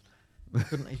there.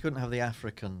 You couldn't have the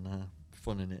African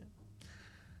fun in it.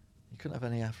 You couldn't have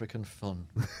any African fun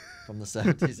from the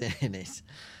 70s in it,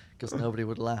 because nobody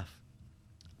would laugh.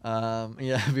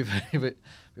 Yeah, it'd be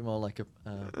more like a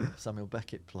Samuel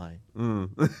Beckett play.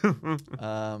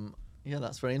 Yeah,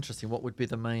 that's very interesting. What would be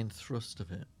the main thrust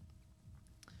of it?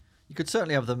 You could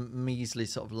certainly have the measly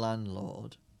sort of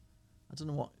landlord. I don't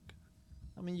know what.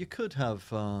 I mean, you could have.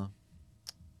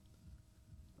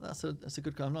 That's a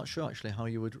good. I'm not sure actually how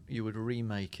you would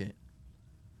remake it.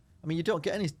 I mean, you don't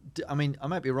get any. I mean, I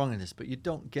might be wrong in this, but you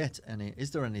don't get any. Is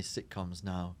there any sitcoms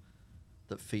now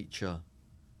that feature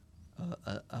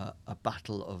a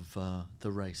battle of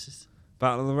the races?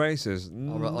 Battle of the Races?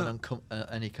 Or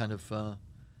any kind of...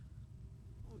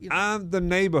 And The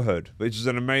Neighborhood, which is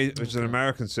an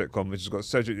American sitcom, which has got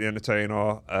Cedric the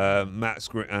Entertainer, Max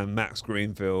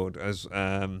Greenfield as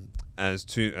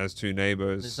two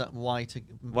neighbors. Is that white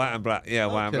and black? Yeah,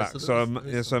 white and black. So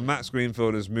Max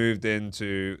Greenfield has moved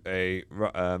into the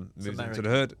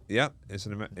hood. Yep,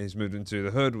 he's moved into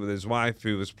the hood with his wife,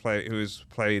 who was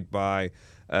played by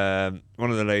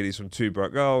one of the ladies from Two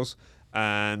Broke Girls.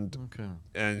 And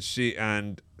Cedric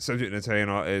the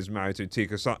Entertainer is married to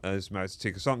Tika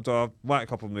Sumpter. White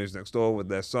couple moves next door with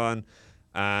their son,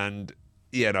 and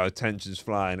tensions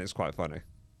fly, and it's quite funny.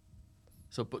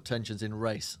 So put tensions in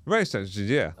race tensions,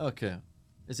 yeah. Okay.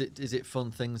 Is it fun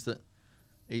things that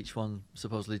each one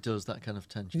supposedly does, that kind of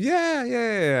tension?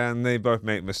 Yeah. And they both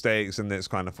make mistakes, and it's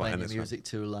kind of fun. Playing the music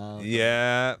too loud.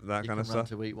 Yeah, that kind of stuff.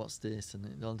 To eat, what's this, and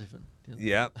it's all different.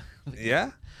 Yeah.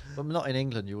 Yeah. But not in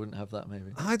England, you wouldn't have that,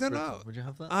 maybe. I don't know. Would you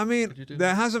have that? I mean,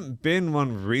 there hasn't been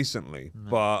one recently,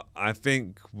 but I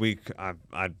think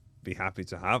I'd be happy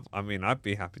to have. I mean, I'd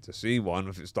be happy to see one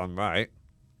if it's done right.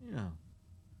 Yeah.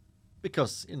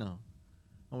 Because,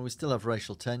 we still have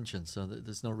racial tension, so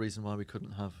there's no reason why we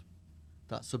couldn't have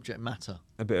that subject matter.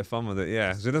 A bit of fun with it,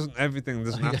 yeah. So everything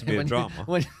doesn't have to be a drama.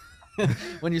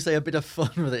 When you say a bit of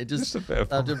fun with it, just a bit of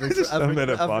fun.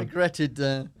 I've regretted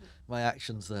my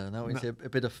actions there. Now when you say a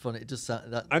bit of fun, it just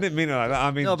sounds that. I didn't mean it like that.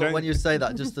 I mean, no, but when you say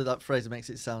that, just that phrase makes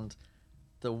it sound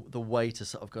the weight has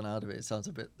sort of gone out of it. It sounds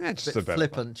a bit, just a bit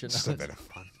flippant. Just a bit of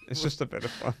fun. It's just a bit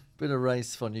of fun. Bit of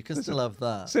race fun. You can still have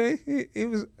that. See, he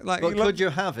was like. But could you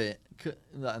have it?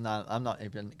 No, I'm not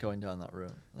even going down that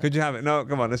route. No. Could you have it? No,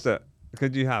 come on, let's do it.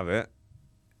 Could you have it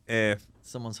if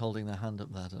someone's holding their hand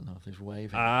up there? I don't know if he's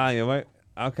waving. You wait.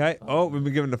 Okay. Oh, we've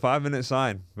been given the 5-minute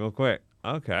sign, real quick.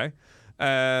 Okay.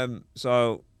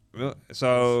 So. We'll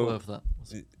swerve that.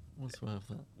 We'll swerve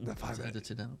that. The 5 minutes.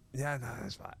 Edit it out. Yeah, no,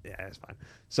 that's fine. Yeah, that's fine.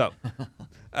 So,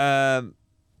 I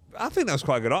think that's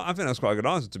quite a good. I think that's quite a good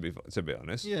answer, to be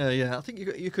honest. Yeah. I think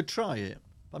you could try it.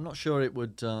 I'm not sure it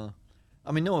would.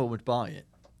 I mean, no one would buy it.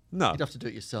 No, you'd have to do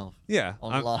it yourself. Yeah,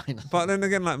 online. But then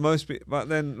again, like most people, but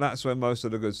then that's where most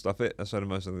of the good stuff is. That's where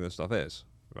most of the good stuff is,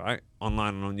 right?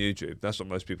 Online and on YouTube. That's what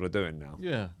most people are doing now.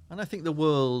 Yeah, and I think the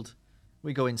world,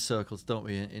 we go in circles, don't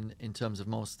we? In terms of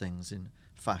most things, in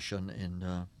fashion,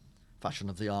 in fashion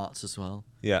of the arts as well.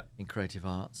 Yeah. In creative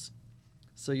arts.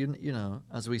 So you know,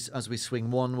 as we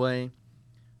swing one way,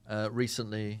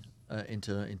 recently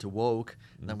into woke,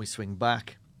 then we swing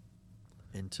back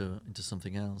into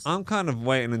something else. I'm kind of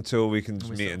waiting until we can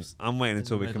meet. I'm waiting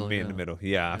until we can meet in the middle.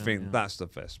 Yeah, I think that's the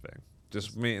best thing.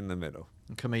 Just meet in the middle.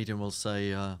 A comedian will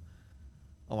say, "Oh,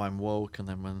 I'm woke," and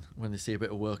then when they see a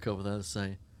bit of work over there, they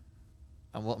say,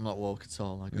 I'm not woke at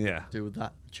all. I could do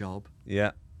that job."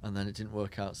 Yeah. And then it didn't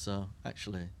work out, so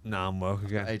actually... No, I'm woke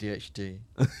again. ADHD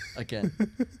again.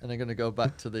 And they're going to go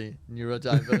back to the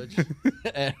neurodivergent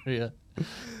area.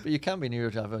 But you can be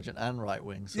neurodivergent and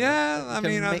right-wing. So I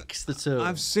mean... mix the two.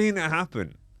 I've seen it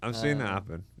happen.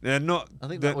 They're not... I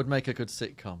think that would make a good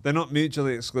sitcom. They're not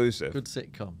mutually exclusive. Good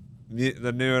sitcom. The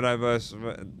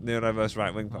neurodiverse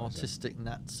right-wing person. Autistic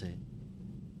Nazi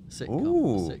sitcom.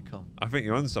 Ooh. Sitcom. I think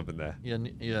you're on something there.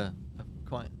 Yeah.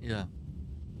 Quite, yeah.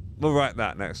 We'll write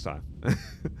that next time.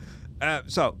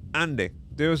 So, Andy,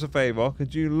 do us a favour.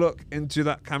 Could you look into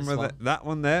that camera, that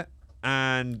one there,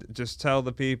 and just tell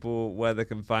the people where they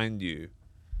can find you?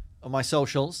 On my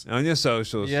socials. On your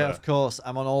socials. Yeah, sir. of course.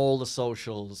 I'm on all the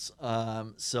socials.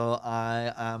 So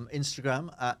I am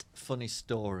Instagram at Funny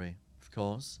Story, of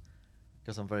course,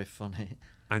 because I'm very funny.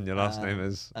 And your last name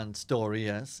is? And Story,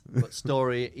 yes. But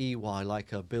Story, EY,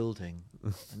 like a building.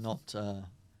 And not,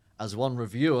 as one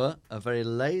reviewer, a very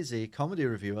lazy comedy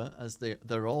reviewer, as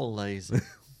they're all lazy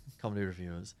comedy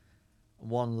reviewers.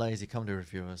 One lazy comedy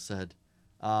reviewer said,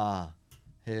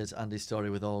 here's Andy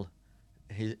Storey with all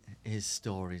his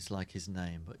stories like his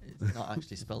name, but it's not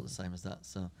actually spelled the same as that,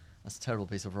 so that's a terrible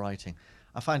piece of writing.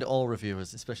 I find all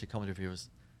reviewers, especially comedy reviewers,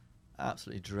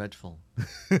 absolutely dreadful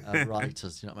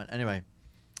writers, you know what I mean? Anyway,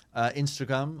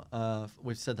 Instagram,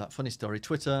 we've said that, Funny Story.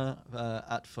 Twitter,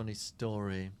 at Funny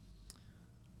Story.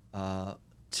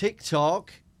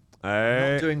 TikTok,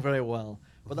 not doing very well,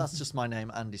 but that's just my name,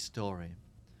 Andy Storey.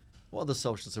 What other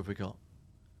socials have we got?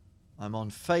 I'm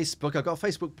on Facebook. I've got a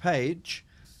Facebook page,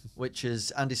 which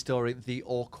is Andy Storey, The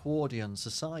Awkwardian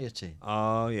Society.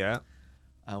 Oh, yeah.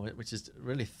 Which is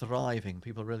really thriving.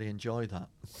 People really enjoy that.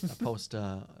 I post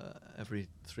every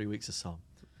 3 weeks or so.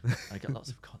 I get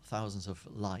thousands of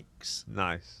likes.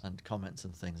 Nice. And comments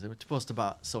and things. I post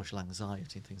about social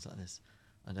anxiety and things like this,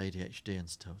 and ADHD and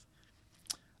stuff.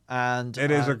 And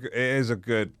it is a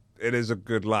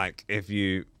good like. It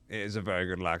is a very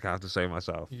good like. I have to say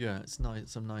myself. Yeah, it's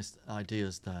nice. Some nice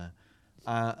ideas there.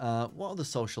 What other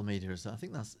social media is there? I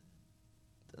think that's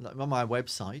on my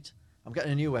website. I'm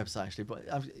getting a new website actually, but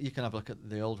you can have a look at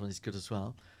the old one. It's good as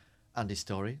well.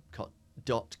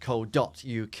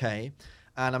 andystorey.co.uk.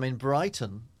 And I'm in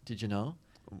Brighton. Did you know?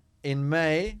 In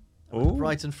May, I'm at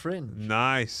Brighton Fringe.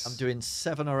 Nice. I'm doing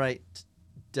 7 or 8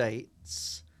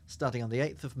 dates starting on the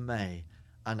 8th of May.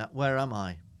 And where am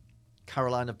I?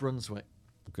 Carolina, Brunswick.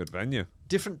 Good venue.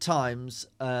 Different times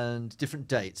and different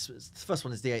dates. The first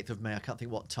one is the 8th of May. I can't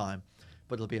think what time,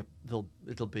 but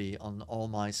it'll be on all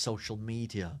my social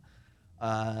media.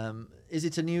 Is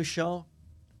it a new show?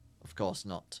 Of course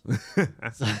not.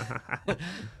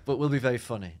 But will be very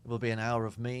funny. It will be an hour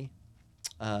of me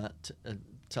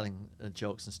telling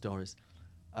jokes and stories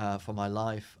for my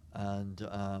life, and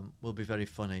will be very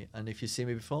funny. And if you see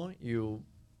me before, you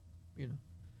know,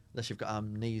 unless you've got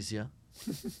amnesia.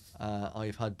 Or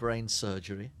you've had brain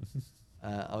surgery,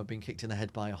 or been kicked in the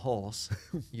head by a horse,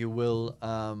 you will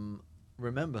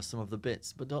remember some of the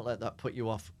bits, but don't let that put you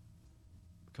off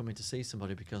coming to see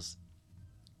somebody, because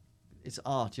it's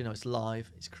art, you know, it's live,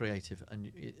 it's creative,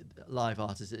 and live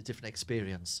art is a different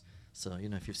experience. So, you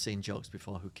know, if you've seen jokes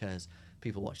before, who cares?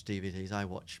 People watch DVDs, I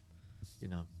watch, you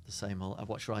know, the same old, I've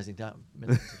watched Rising Down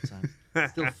millions of times.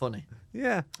 It's still funny.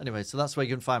 Yeah. Anyway, so that's where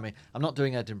you can find me. I'm not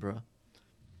doing Edinburgh.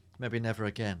 Maybe never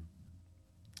again.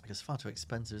 Because it's far too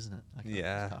expensive, isn't it? I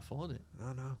can't afford it.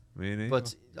 I know. Me neither.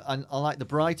 But I like the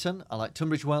Brighton, I like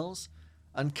Tunbridge Wells,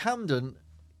 and Camden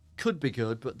could be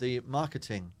good, but the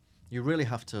marketing, you really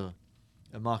have to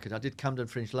market. I did Camden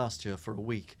Fringe last year for a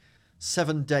week.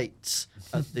 7 dates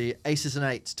at the Aces and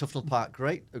Eights, Tufnell Park.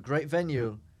 A great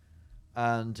venue.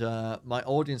 And my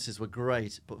audiences were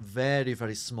great, but very,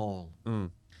 very small.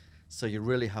 So you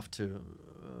really have to...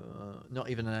 not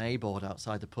even an A board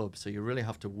outside the pub, so you really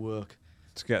have to work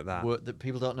to get that. That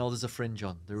people don't know there's a Fringe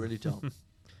on. They really don't.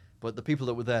 But the people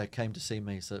that were there came to see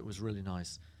me, so it was really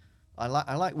nice. I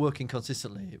like working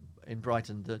consistently. In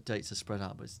Brighton, the dates are spread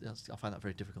out, but I find that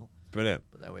very difficult. Brilliant.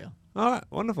 But there we are. All right,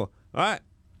 wonderful. All right,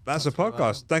 that's the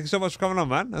podcast. Thank you so much for coming on,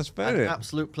 man. That's brilliant. An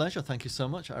absolute pleasure. Thank you so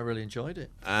much. I really enjoyed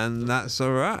it. And that's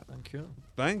all right. Thank you.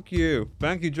 Thank you.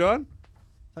 Thank you, John.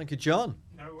 Thank you, John.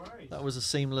 No worries. That was a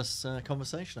seamless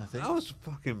conversation, I think. That was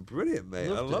fucking brilliant, mate.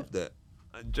 I loved it.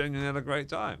 I genuinely had a great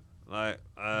time.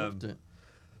 Loved it.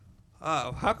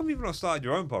 How come you've not started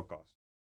your own podcast?